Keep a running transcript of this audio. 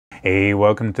Hey,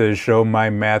 welcome to the show,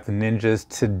 my math ninjas.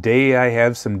 Today I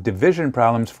have some division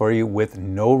problems for you with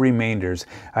no remainders.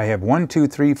 I have 1, 2,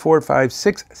 3, 4, 5,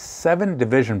 6, 7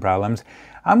 division problems.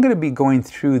 I'm going to be going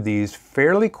through these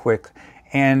fairly quick,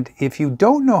 and if you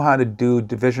don't know how to do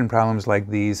division problems like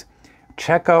these,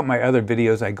 check out my other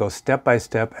videos. I go step by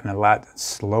step and a lot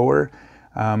slower,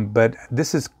 but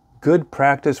this is good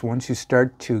practice once you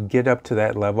start to get up to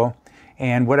that level.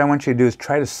 And what I want you to do is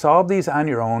try to solve these on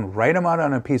your own, write them out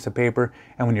on a piece of paper,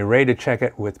 and when you're ready to check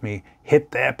it with me, hit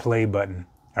that play button.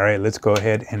 All right, let's go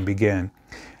ahead and begin.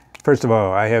 First of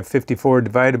all, I have 54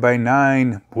 divided by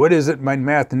 9. What is it, my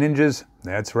math ninjas?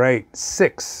 That's right,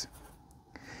 6.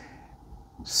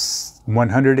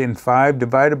 105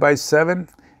 divided by 7.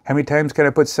 How many times can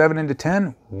I put 7 into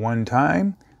 10? 1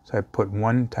 time. So I put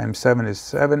 1 times 7 is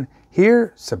 7.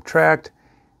 Here, subtract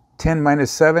 10 minus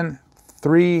 7,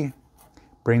 3.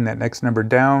 Bring that next number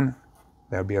down.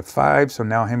 That would be a 5. So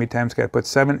now how many times can I put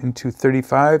 7 into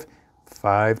 35?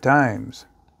 5 times.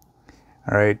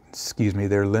 All right, excuse me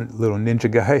there, little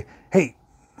ninja guy. Hey,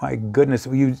 my goodness,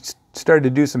 you started to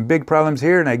do some big problems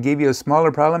here and I gave you a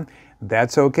smaller problem.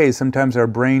 That's okay. Sometimes our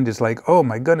brain is like, oh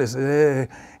my goodness,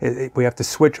 we have to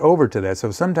switch over to that. So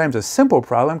sometimes a simple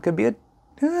problem could be a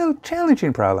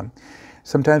challenging problem.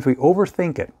 Sometimes we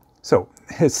overthink it. So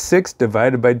 6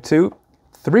 divided by 2,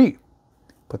 3.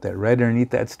 Put that right underneath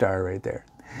that star right there.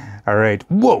 All right,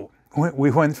 whoa.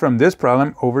 We went from this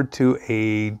problem over to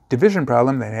a division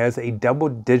problem that has a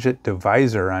double-digit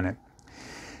divisor on it.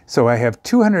 So I have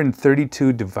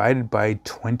 232 divided by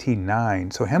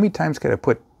 29. So how many times could I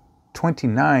put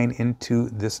 29 into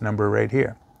this number right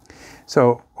here?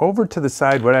 So over to the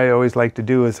side, what I always like to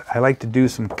do is I like to do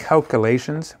some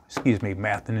calculations. Excuse me,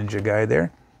 math ninja guy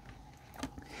there.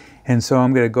 And so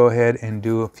I'm going to go ahead and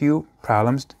do a few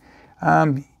problems.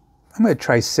 I'm going to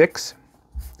try 6.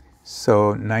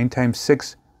 So 9 times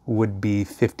 6 would be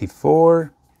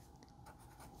 54.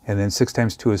 And then 6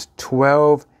 times 2 is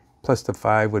 12. Plus the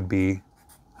 5 would be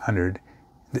 100.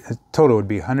 The total would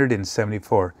be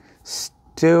 174.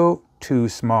 Still too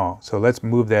small. So let's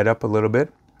move that up a little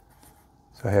bit.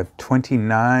 So I have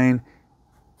 29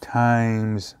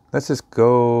 times, let's just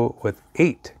go with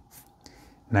 8.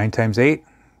 9 times 8,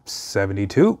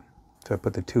 72. So I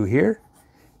put the 2 here.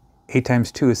 8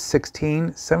 times 2 is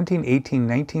 16, 17, 18,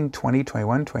 19, 20,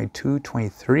 21, 22,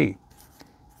 23.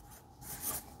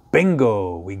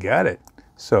 Bingo, we got it.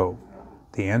 So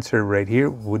the answer right here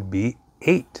would be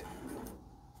 8.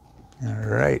 All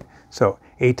right, so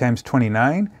 8 times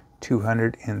 29,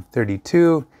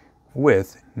 232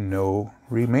 with no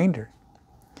remainder.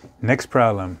 Next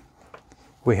problem,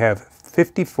 we have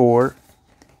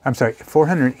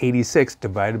 486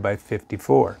 divided by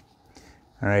 54.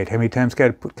 All right, how many times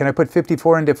can I put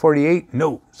 54 into 48?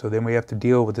 No. So then we have to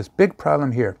deal with this big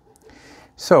problem here.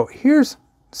 So here's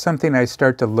something I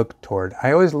start to look toward.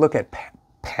 I always look at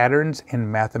patterns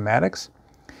in mathematics.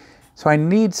 So I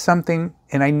need something,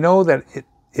 and I know that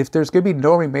if there's going to be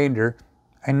no remainder,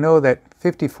 I know that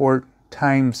 54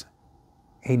 times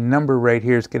a number right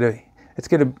here is going to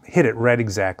hit it right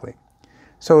exactly.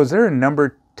 So is there a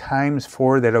number times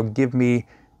 4 that'll give me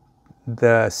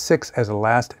the 6 as a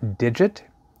last digit?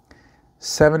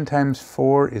 7 times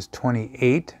 4 is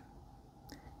 28.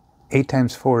 8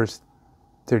 times 4 is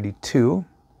 32.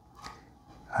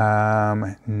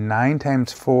 9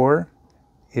 times 4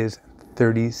 is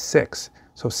 36.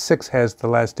 So 6 has the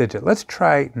last digit. Let's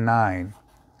try 9.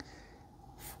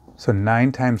 So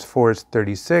 9 times 4 is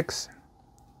 36.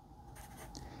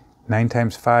 9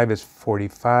 times 5 is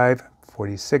 45,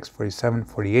 46, 47,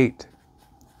 48.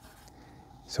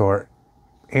 So our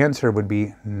answer would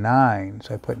be 9.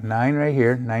 So I put 9 right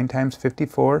here. 9 times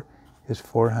 54 is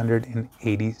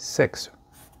 486.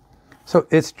 So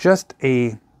it's just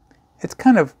it's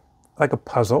kind of like a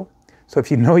puzzle. So if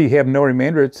you know you have no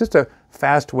remainder, it's just a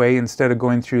fast way instead of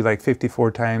going through like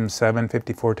 54 times 7,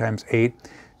 54 times 8.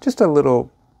 Just a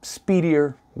little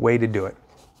speedier way to do it.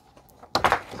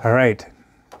 All right.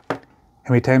 How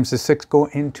many times does 6 go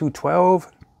into 12?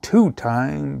 2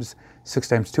 times. 6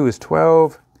 times 2 is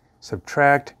 12.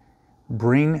 Subtract,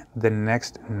 bring the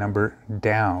next number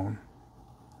down.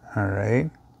 All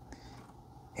right.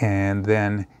 And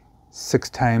then 6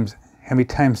 times, how many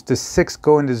times does 6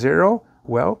 go into 0?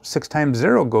 Well, 6 times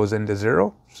 0 goes into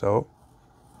 0. So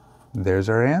there's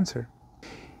our answer.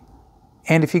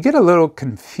 And if you get a little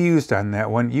confused on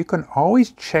that one, you can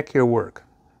always check your work.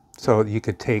 So you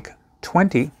could take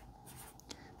 20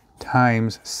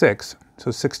 times 6. So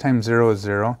 6 times 0 is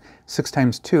 0. 6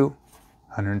 times 2,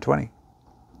 120.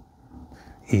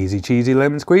 Easy cheesy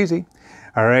lemon squeezy.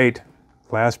 All right,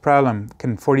 Last problem.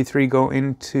 Can 43 go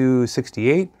into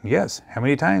 68? Yes. How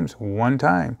many times? One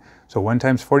time. So 1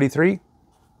 times 43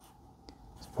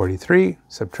 is 43.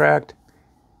 Subtract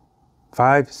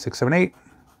 5, 6, 7, 8,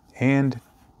 and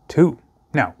 2.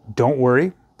 Now, don't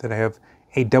worry that I have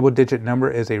a double-digit number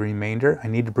as a remainder. I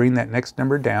need to bring that next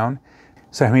number down.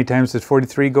 So how many times does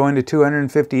 43 go into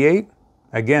 258?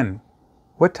 Again,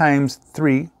 what times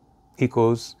 3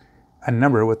 equals a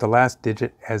number with the last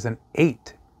digit as an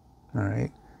 8? All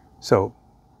right. So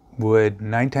would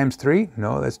 9 times 3?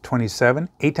 No, that's 27.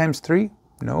 8 times 3?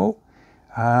 No.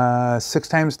 6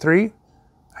 times 3?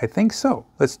 I think so.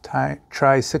 Let's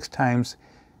try 6 times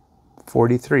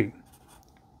 43.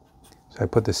 So I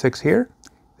put the 6 here.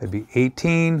 That'd be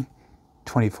 18,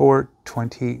 24,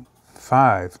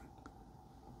 25.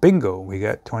 Bingo, we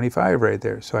got 25 right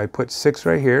there. So I put 6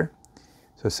 right here.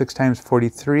 So 6 times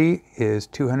 43 is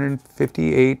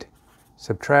 258.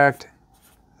 Subtract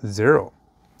 0.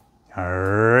 All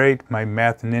right, my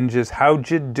math ninjas, how'd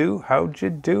you do? How'd you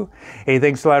do? Hey,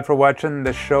 thanks a lot for watching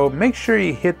the show. Make sure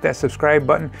you hit that subscribe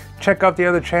button. Check out the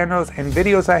other channels and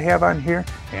videos I have on here.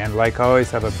 And like always,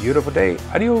 have a beautiful day.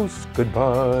 Adios.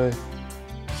 Goodbye.